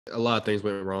A lot of things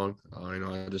went wrong.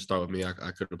 I just start with me. I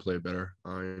could have played better.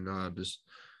 I just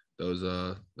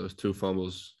those two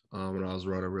fumbles when I was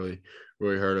running really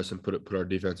hurt us and put our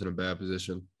defense in a bad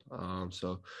position.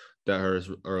 So that hurt us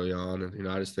early on, and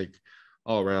I just think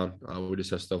all around we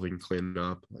just have stuff we can clean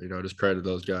up. Just credit to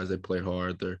those guys. They played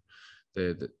hard.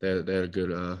 They had a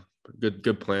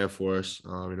good plan for us.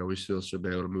 We still should be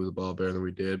able to move the ball better than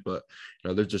we did, but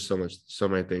there's just so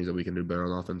many things that we can do better on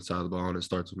the offensive side of the ball, and it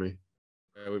starts with me.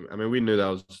 Yeah, we knew that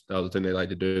was the thing they like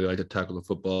to do. They like to tackle the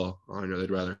football.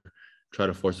 They'd rather try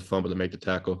to force a fumble than make the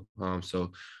tackle.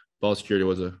 So ball security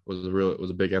was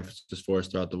a big emphasis for us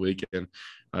throughout the week, and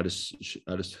I just should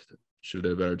have did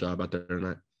a better job out there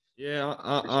tonight. Yeah,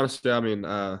 honestly,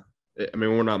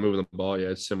 we're not moving the ball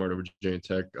yet. It's similar to Virginia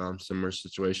Tech, similar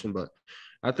situation, but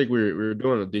I think we were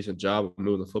doing a decent job of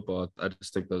moving the football. I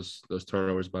just think those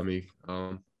turnovers by me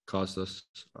cost us.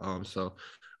 So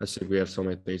I think we have so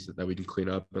many things that we can clean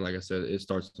up, and like I said, it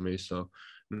starts to me. So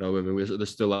there's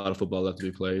still a lot of football left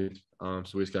to be played. So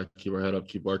we just got to keep our head up,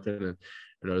 keep working, and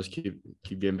just keep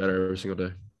getting better every single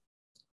day.